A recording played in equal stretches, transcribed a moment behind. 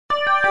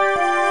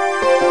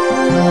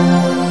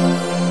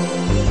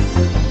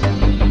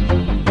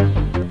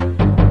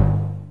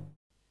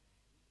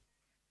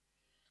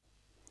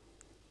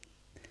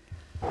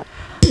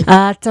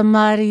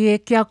Tamari e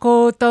kia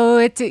koutou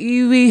e te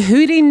iwi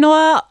huri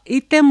noa I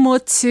te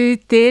motu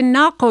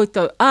tēnā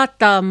koutou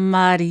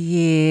tamari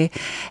e.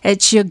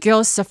 It's your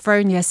girl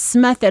Sophronia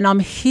Smith and I'm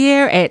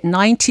here at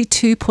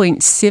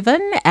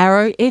 92.7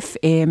 Arrow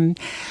FM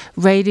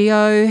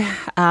Radio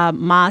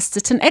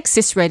Masterton,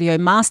 Access Radio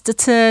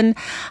Masterton,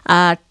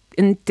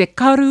 in te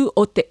karu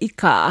o te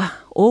ika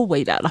o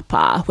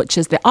Wairarapa, which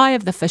is the eye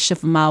of the fish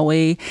of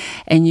Maui,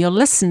 and you're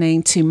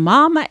listening to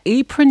Mama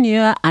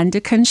E-Preneur Under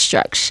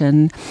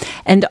Construction.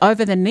 And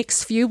over the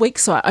next few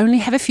weeks, so I only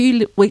have a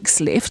few weeks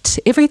left,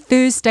 every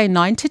Thursday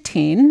 9 to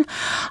 10,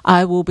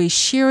 I will be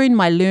sharing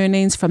my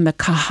learnings from the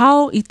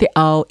Kahao I Te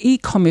Ao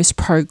e-commerce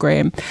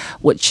program,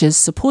 which is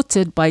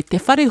supported by Te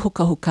Whare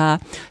Huka Huka,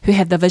 who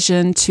have the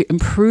vision to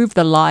improve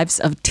the lives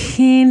of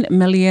 10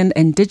 million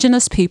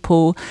Indigenous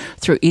people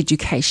through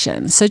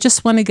education. So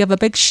just want to give a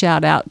big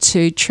shout out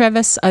to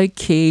Travis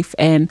O'Keefe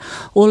and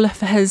all of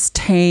his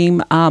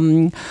team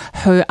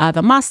who are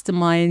the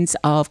masterminds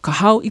of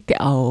Kahao I Te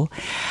Ao.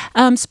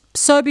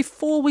 So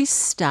before we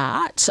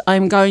start,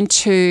 I'm going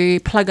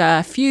to plug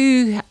a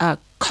few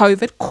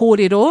COVID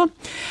kōrero,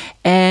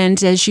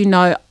 and as you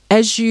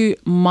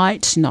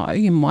might know,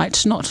 you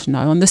might not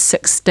know, on the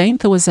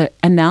 16th it was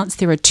announced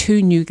there are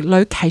 2 new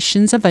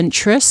locations of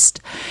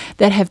interest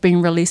that have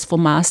been released for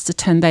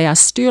Masterton. They are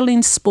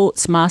Stirling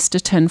Sports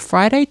Masterton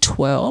Friday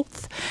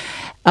 12th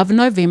of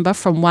November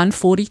from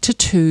 1:40 to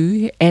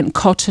 2, and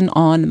Cotton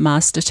On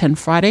Masterton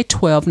Friday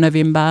 12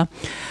 November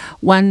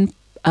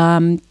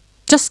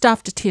just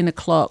after 10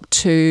 o'clock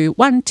to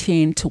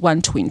 1:10 to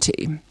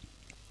 1:20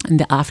 in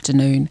the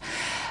afternoon.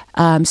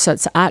 So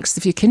it's asked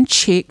if you can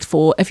check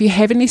for if you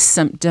have any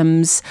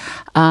symptoms,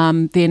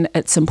 then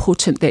it's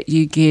important that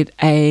you get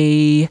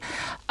a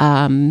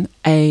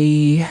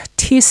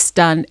test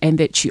done and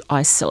that you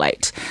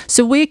isolate.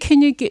 So where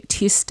can you get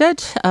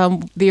tested?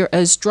 There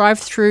is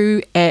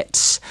drive-throughs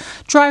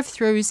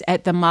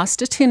at the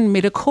Masterton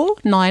Medical,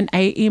 9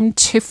 a.m.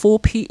 to 4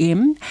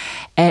 p.m,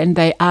 and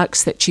they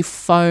ask that you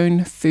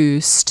phone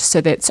first.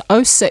 So that's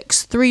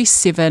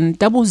 0637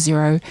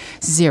 000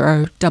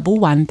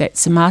 011.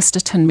 That's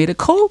Masterton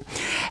Medical.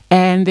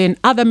 And then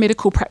other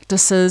medical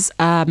practices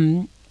are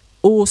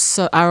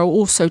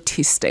also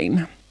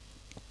testing.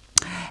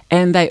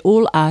 And they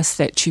all ask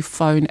that you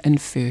phone in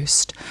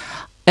first.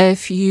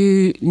 If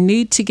you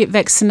need to get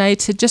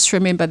vaccinated, just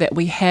remember that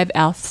we have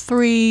our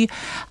 3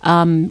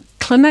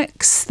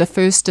 clinics. The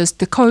first is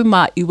Te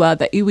Kaumaiwa,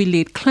 the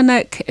iwi-led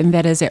clinic, and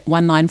that is at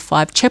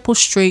 195 Chapel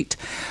Street.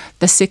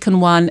 The second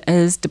one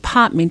is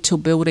Departmental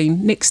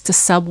Building next to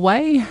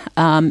Subway,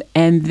 and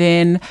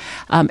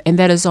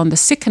that is on the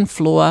 2nd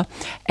floor,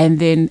 and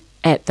then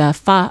at the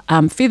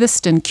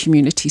Featherston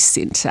Community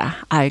Centre.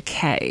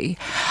 Okay,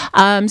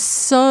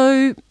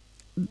 so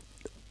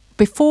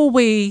before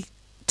we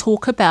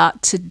talk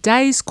about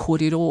today's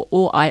kōrero,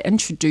 or I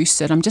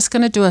introduce it, I'm just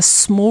going to do a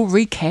small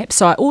recap.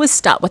 So I always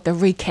start with a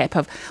recap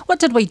of what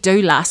did we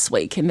do last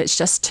week, and it's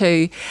just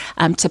to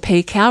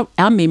pique our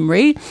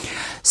memory.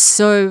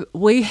 So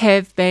we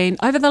have been,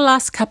 over the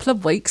last couple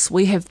of weeks,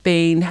 we have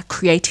been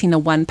creating a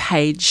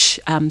one-page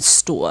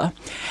store.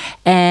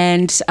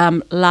 And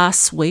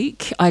last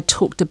week I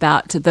talked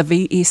about the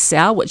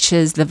VSL, which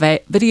is the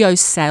video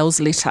sales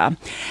letter.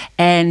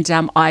 And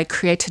I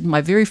created my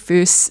very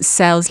first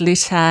sales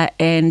letter,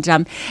 and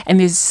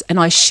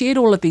I shared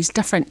all of these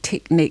different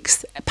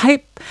techniques,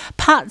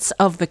 parts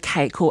of the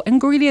cake or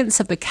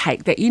ingredients of the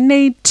cake that you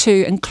need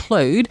to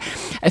include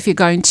if you're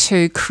going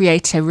to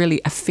create a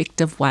really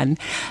effective one.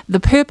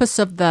 The purpose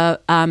of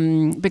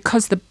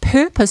because the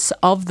purpose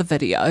of the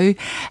video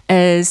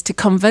is to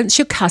convince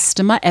your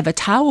customer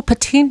avatar or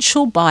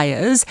potential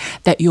buyers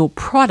that your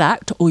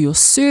product or your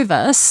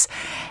service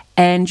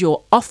and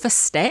your offer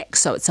stack,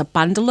 so it's a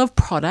bundle of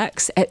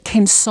products, it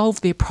can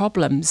solve their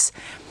problems.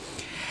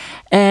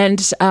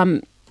 And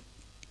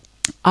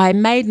I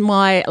made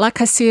my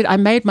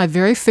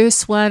very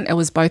first one. It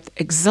was both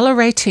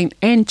exhilarating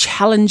and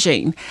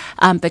challenging.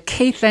 The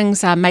key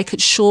things are make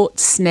it short,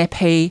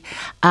 snappy,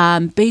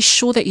 be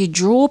sure that you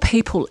draw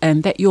people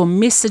in, that your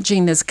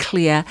messaging is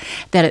clear,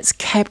 that it's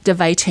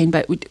captivating.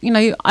 But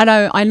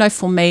I know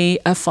for me,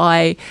 if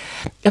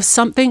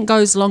something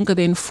goes longer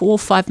than 4 or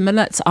 5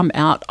 minutes, I'm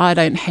out. I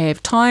don't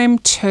have time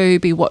to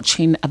be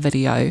watching a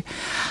video.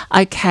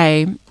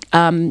 Okay.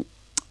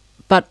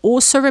 But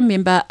also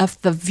remember, if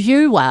the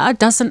viewer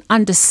doesn't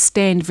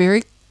understand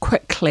very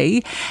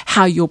quickly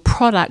how your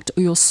product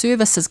or your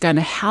service is going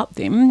to help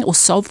them or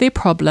solve their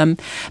problem,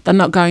 they're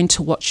not going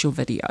to watch your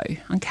video,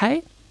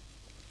 okay?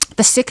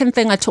 The second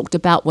thing I talked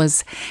about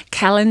was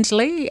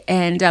Calendly,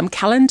 and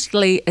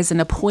Calendly is an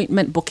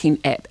appointment booking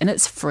app, and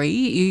it's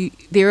free.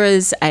 There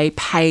is a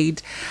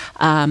paid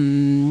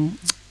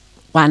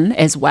one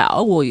as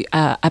well, or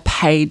a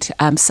paid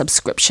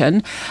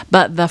subscription,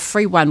 but the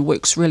free one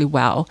works really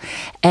well,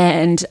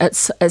 and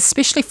it's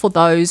especially for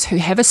those who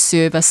have a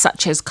service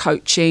such as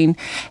coaching.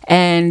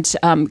 And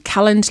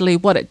Calendly,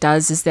 what it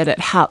does is that it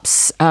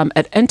helps,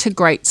 it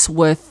integrates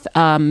with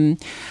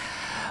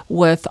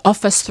with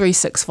Office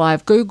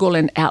 365, Google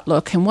and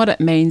Outlook. And what it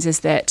means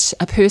is that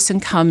a person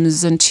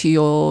comes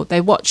into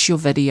they watch your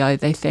video,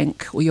 they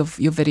think, or your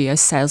video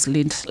sales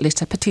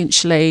letter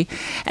potentially,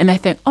 and they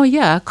think, oh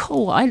yeah,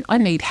 cool, I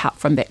need help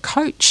from that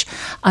coach.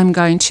 I'm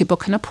going to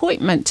book an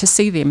appointment to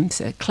see them.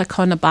 So click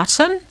on a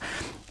button,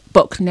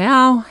 book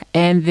now,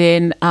 and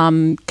then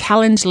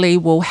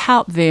Calendly will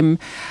help them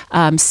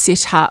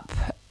set up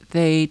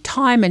the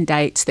time and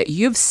dates that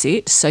you've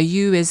set. So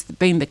you, as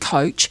being the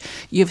coach,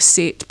 you've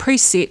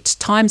preset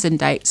times and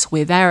dates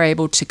where they're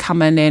able to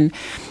come in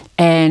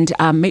and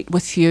meet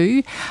with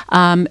you.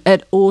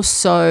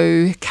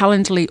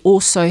 Calendly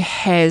also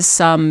has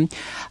some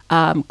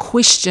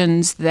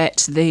questions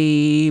that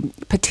the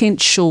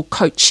potential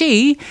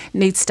coachee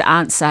needs to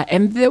answer,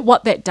 and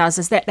what that does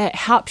is that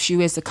helps you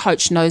as a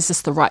coach know, is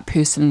this the right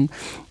person?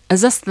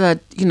 Is this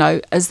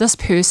is this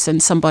person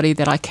somebody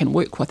that I can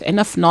work with? And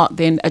if not,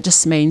 then it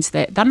just means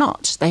that they're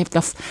not. They're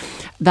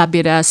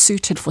better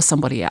suited for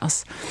somebody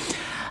else.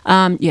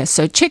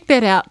 So check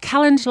that out.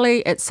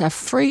 Calendly, it's a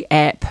free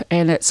app,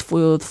 and it's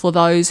for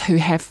those who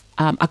have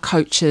are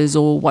coaches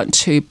or want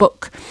to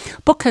book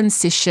in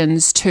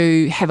sessions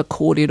to have a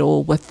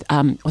cordial with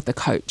a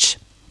coach.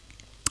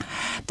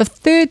 The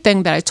third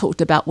thing that I talked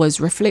about was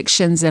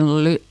reflections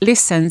and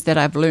lessons that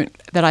I've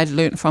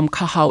learned from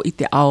Kahau I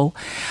Te Ao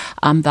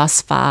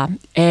thus far,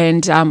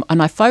 and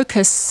I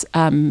focus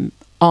on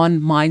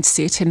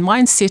mindset, and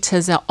mindset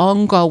is an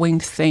ongoing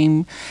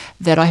theme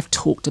that I've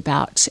talked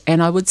about.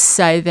 And I would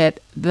say that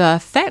the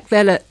fact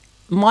that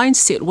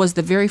mindset was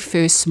the very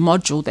first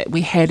module that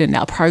we had in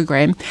our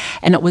program,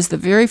 and it was the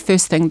very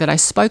first thing that I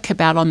spoke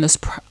about on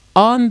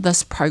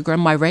this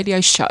program, my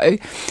radio show.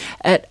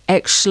 It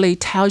actually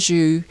tells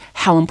you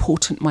how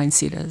important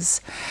mindset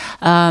is.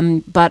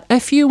 But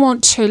if you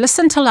want to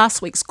listen to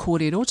last week's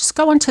kōrero, just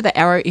go onto the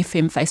Arrow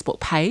FM Facebook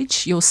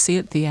page. You'll see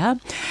it there.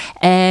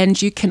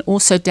 And you can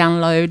also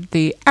download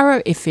the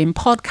Arrow FM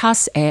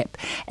podcast app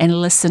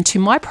and listen to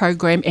my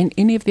program and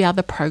any of the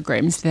other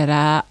programs that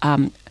are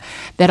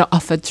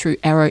offered through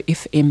Arrow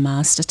FM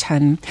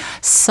Masterton.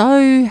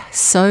 So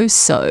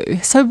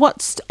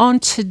what's on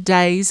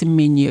today's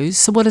menu?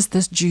 So what is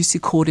this juicy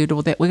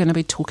kōrero that we're going to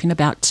be talking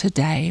about today?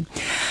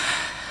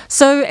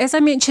 So as I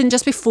mentioned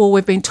just before,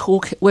 we've been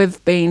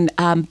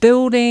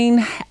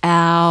building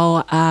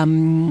our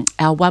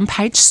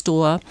one-page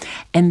store,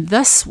 and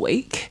this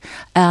week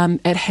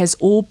it has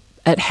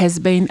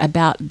been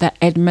about the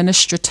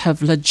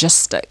administrative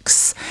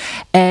logistics,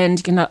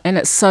 and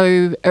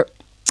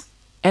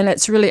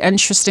it's really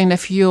interesting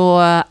if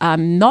you're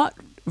not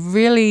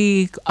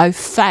really au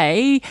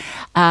fait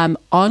on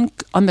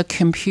the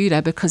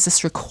computer, because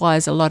this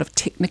requires a lot of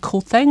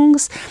technical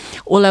things.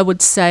 All I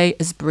would say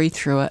is breathe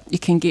through it. You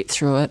can get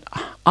through it.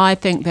 I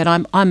think that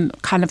I'm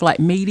kind of like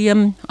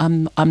medium.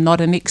 I'm not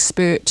an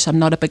expert. I'm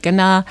not a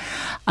beginner,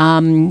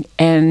 and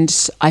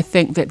I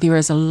think that there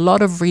is a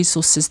lot of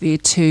resources there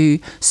to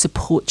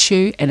support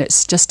you. And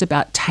it's just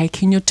about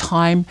taking your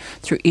time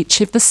through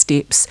each of the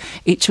steps,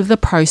 each of the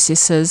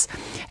processes,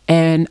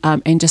 and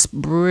just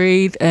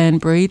breathe in,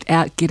 breathe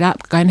out. Get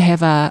up, go and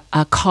have a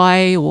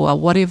kai or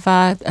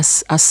whatever, a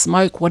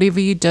smoke, whatever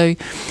you do,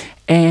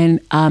 and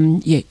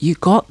you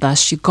got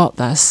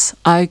this.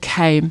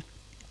 Okay.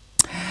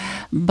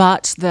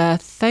 But the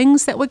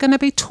things that we're going to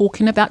be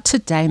talking about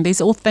today, and these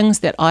are all things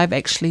that I've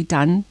actually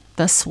done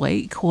this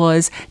week,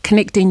 was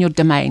connecting your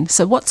domain.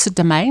 So what's a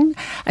domain?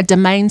 A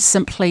domain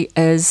simply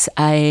is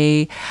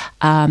an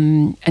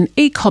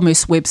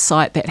e-commerce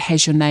website that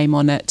has your name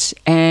on it.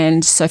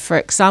 And so, for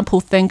example,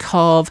 think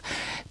of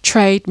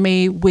Trade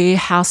Me,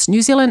 Warehouse,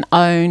 New Zealand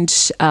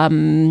owned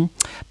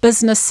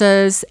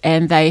businesses,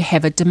 and they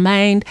have a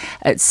domain.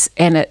 It's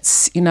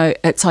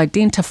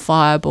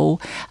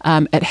identifiable.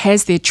 It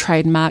has their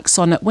trademarks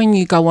on it. When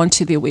you go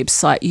onto their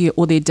website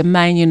or their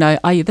domain,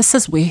 this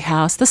is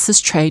Warehouse, this is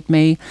Trade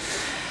Me.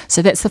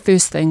 So that's the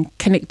first thing,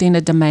 connecting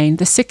a domain.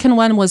 The second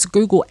one was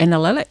Google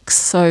Analytics.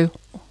 So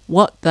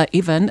what the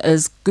even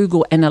is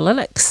Google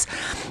Analytics?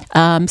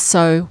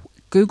 So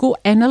Google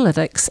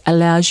Analytics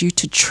allows you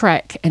to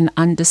track and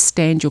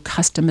understand your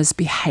customers'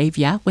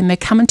 behavior when they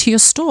come into your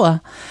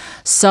store.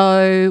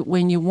 So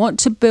when you want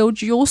to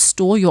build your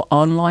store, your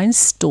online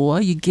store,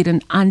 you get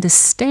an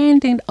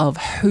understanding of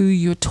who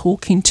you're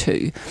talking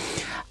to.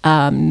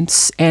 And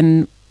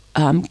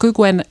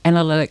Google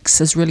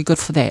Analytics is really good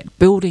for that,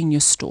 building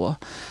your store.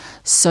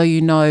 So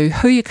you know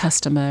who your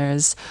customer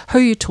is, who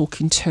you're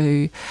talking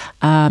to,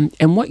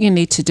 and what you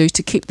need to do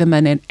to keep them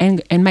in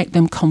and make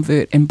them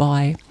convert and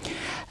buy.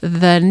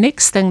 The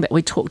next thing that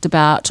we talked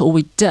about, or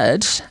we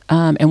did,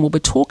 and we'll be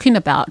talking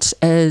about,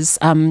 is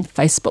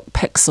Facebook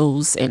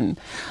pixels.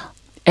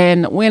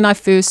 And when I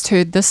first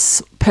heard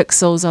this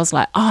pixels, I was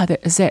like,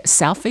 is that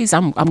selfies?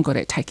 I'm good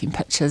at taking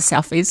pictures,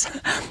 selfies.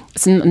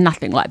 It's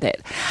nothing like that.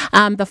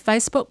 The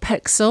Facebook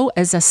pixel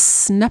is a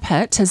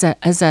snippet,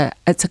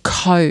 it's a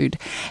code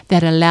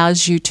that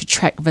allows you to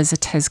track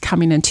visitors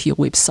coming into your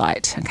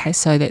website. Okay,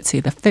 so that's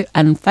either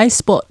on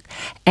Facebook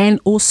and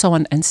also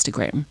on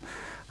Instagram.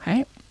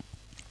 Okay.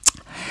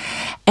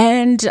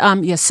 And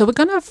so we're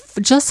going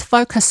to just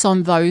focus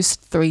on those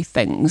three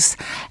things.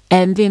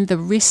 And then the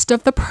rest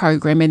of the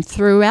program, and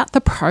throughout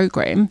the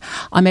program,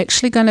 I'm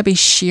actually going to be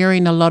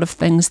sharing a lot of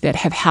things that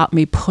have helped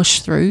me push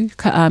through.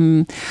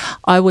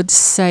 I would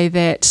say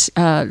that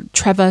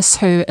Travis,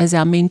 who is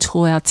our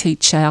mentor, our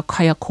teacher, our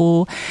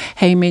kaiako,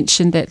 he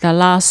mentioned that the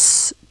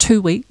last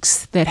 2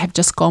 weeks that have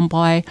just gone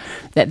by,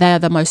 that they are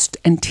the most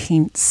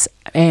intense,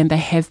 and they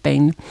have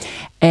been.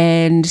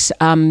 And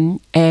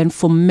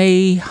for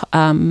me,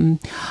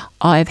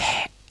 I've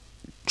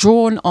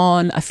drawn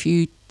on a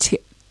few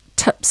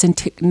tips and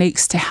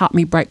techniques to help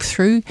me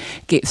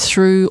get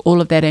through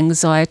all of that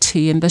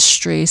anxiety and the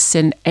stress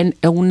and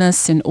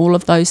illness and all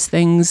of those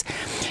things.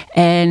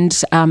 And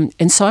so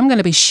I'm going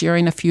to be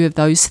sharing a few of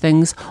those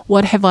things.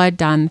 What have I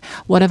done?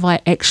 What have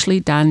I actually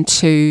done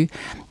to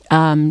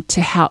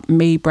help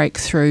me break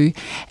through?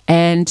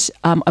 And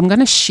I'm going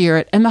to share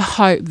it in the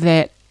hope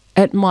that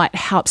it might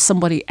help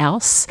somebody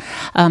else.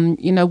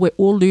 We're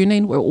all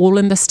learning, we're all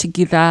in this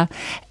together.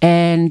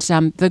 And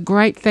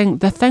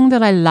the thing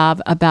that I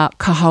love about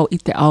Kahau I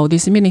Te Ao,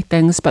 there's many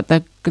things, but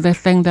the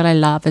thing that I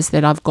love is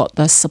that I've got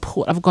the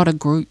support. I've got a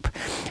group.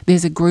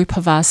 There's a group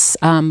of us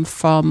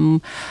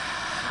from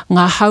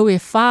ngā hau e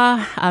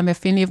whā,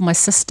 if any of my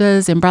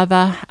sisters and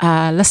brother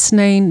are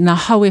listening, ngā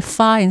hau e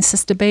whā and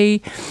Sister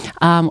B,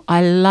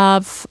 I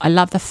love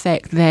the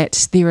fact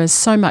that there is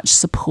so much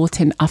support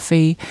and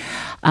awhi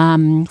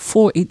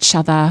for each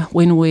other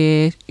when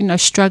we're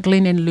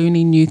struggling and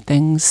learning new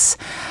things.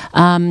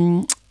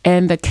 And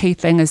the key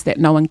thing is that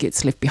no one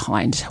gets left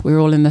behind. We're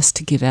all in this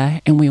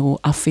together, and we all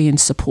awhi and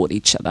support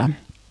each other.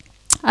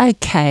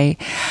 Okay,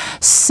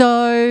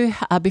 so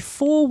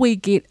before we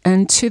get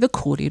into the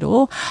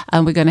kōrero,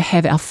 we're going to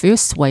have our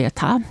first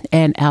waiata,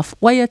 and our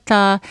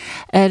waiata,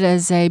 it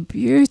is a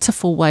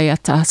beautiful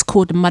waiata. It's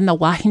called Mana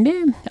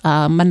Wahine.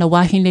 Mana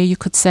Wahine, you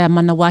could say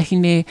Mana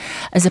Wahine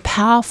is a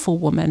powerful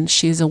woman.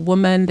 She's a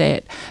woman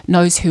that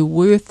knows her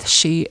worth.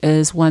 She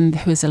is one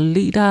who is a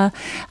leader.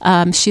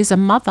 She's a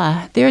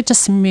mother. There are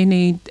just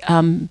many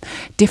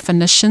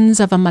definitions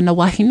of a Mana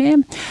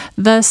Wahine.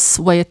 This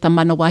waiata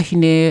Mana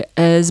Wahine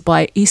is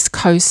by East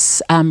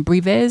Coast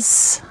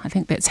Breves, I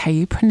think that's how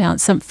you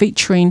pronounce it,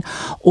 featuring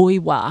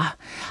Oiwa.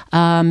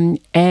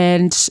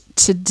 And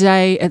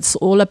today it's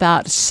all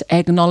about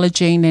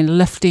acknowledging and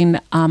lifting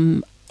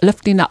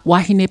up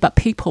wahine, but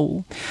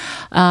people,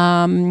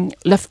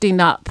 lifting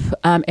up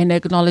and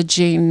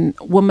acknowledging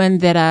women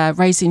that are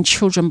raising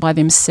children by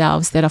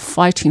themselves, that are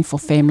fighting for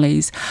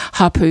families,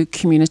 hapu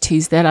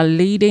communities, that are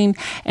leading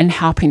and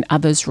helping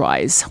others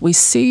rise. We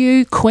see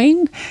you,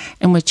 Queen,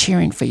 and we're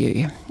cheering for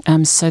you.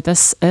 So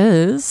this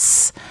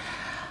is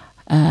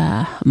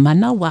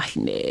Mana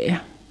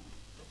Wahine.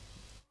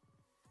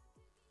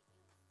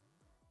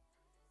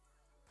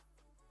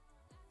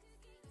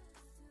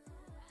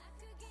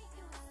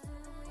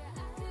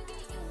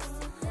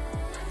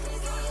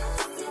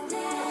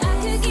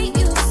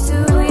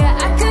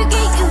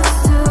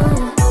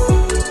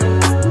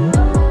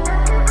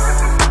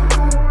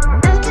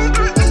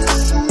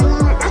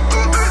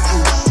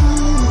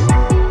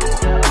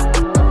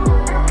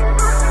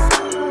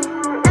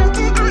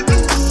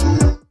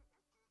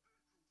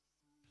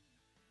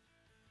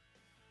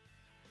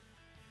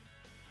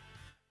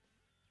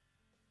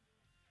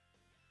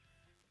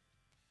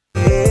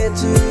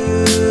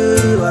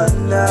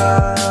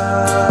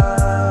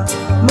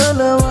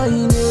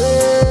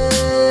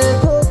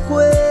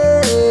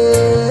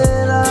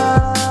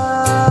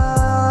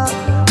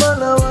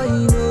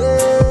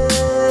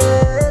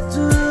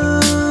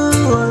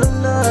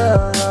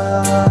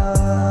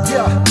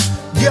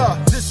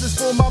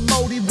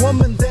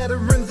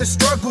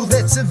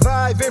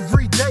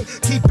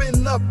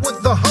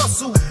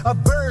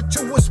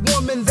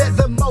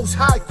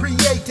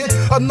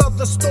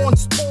 Another stone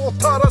sport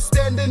taught us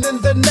standing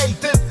in the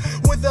native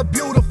with a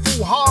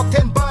beautiful heart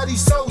and body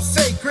so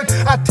sacred.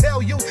 I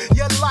tell you,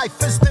 your life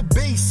is to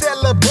be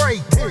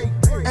celebrated.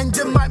 And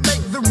you might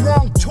make the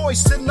wrong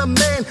choice in a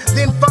man,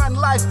 then find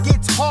life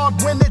gets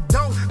hard when it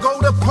don't go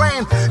to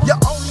plan.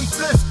 You're only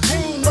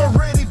 15,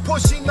 already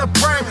pushing the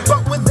pram,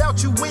 but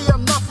without you we are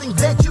nothing,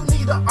 that you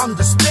need to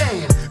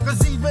understand. Cause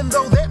even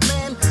though that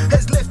man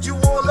has left you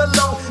all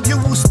alone, you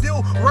will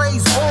still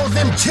raise all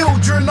them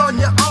children on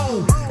your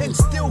own, and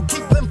still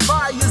keep them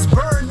fires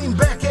burning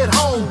back at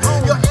home.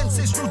 Your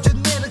ancestral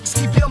genetics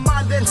keep your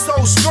mind and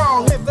soul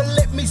strong. Never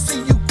let me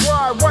see you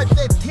cry, wipe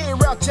that tear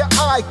out your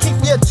eye.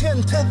 Keep your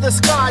chin to the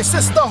sky,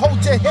 sister,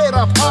 hold your head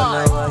up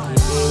high.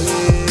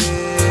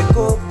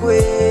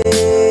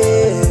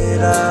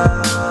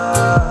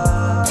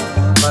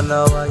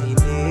 Mana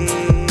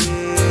wahine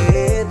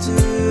tu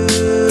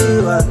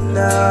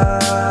ana.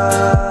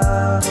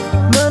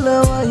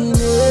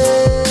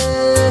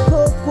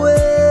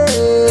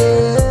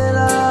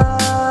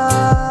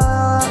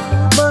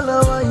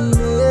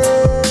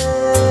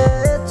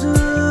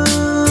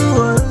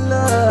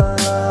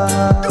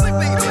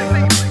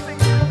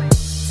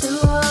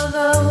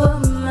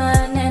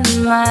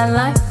 My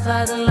life,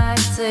 I'd like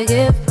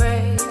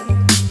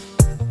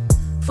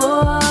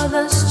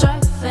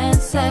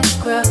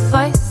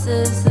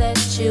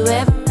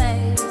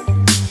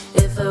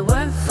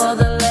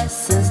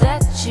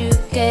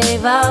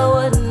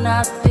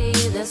not be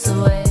this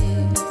way.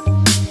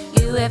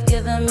 You have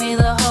given me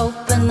the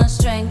hope and the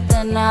strength,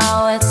 and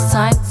now it's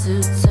time to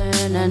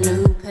turn a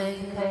new page.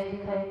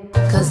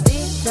 Cause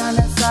deep down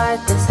inside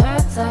this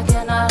hurts I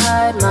cannot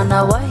hide.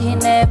 Mana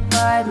wahine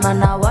pride,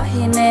 mana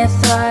wahine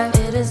thrive.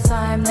 It is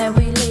time that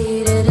we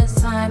lead, it is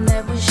time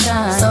that we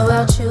shine, so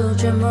our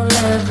children will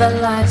live a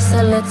life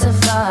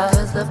solidified.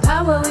 Cause the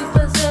power we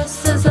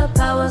possess is a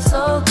power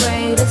so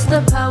great. It's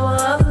the power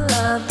of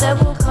love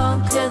that will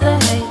conquer the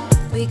hate.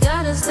 We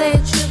gotta stay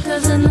true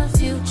cause in the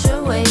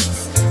future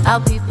waits our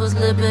people's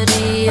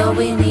liberty, all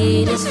we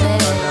need is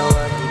faith.